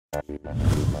What's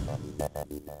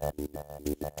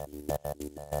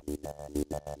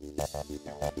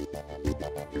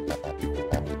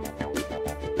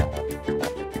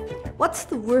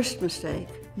the worst mistake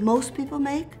most people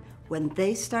make when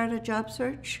they start a job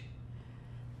search?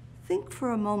 Think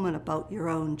for a moment about your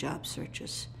own job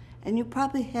searches, and you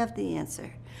probably have the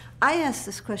answer. I asked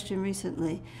this question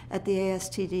recently at the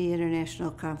ASTD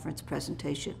International Conference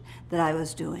presentation that I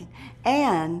was doing,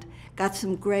 and got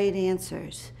some great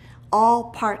answers,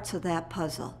 all parts of that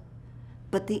puzzle.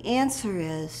 But the answer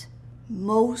is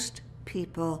most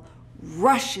people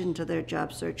rush into their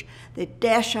job search. They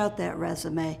dash out that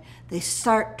resume. They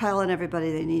start telling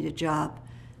everybody they need a job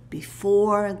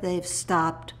before they've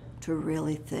stopped to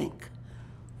really think.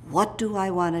 What do I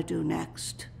want to do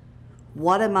next?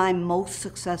 What am I most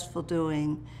successful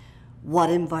doing? What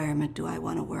environment do I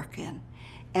want to work in?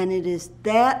 And it is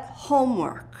that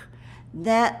homework,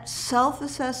 that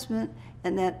self-assessment,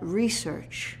 and that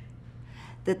research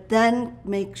that then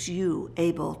makes you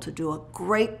able to do a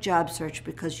great job search,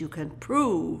 because you can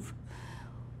prove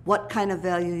what kind of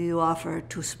value you offer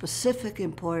to specific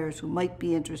employers who might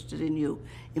be interested in you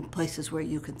in places where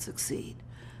you can succeed.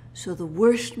 So the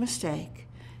worst mistake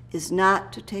is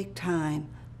not to take time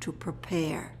to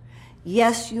prepare.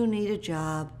 Yes, you need a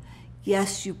job.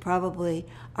 Yes, you probably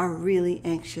are really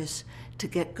anxious to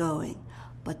get going,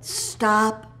 but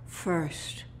stop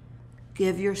first.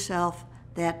 Give yourself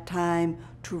that time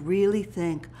to really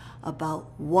think about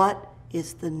what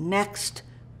is the next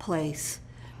place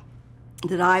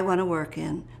that I want to work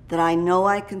in, that I know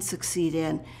I can succeed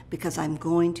in, because I'm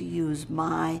going to use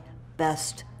my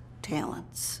best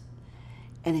talents.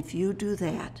 And if you do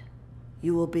that,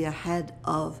 you will be ahead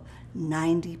of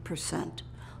 90%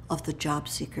 of the job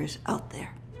seekers out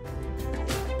there.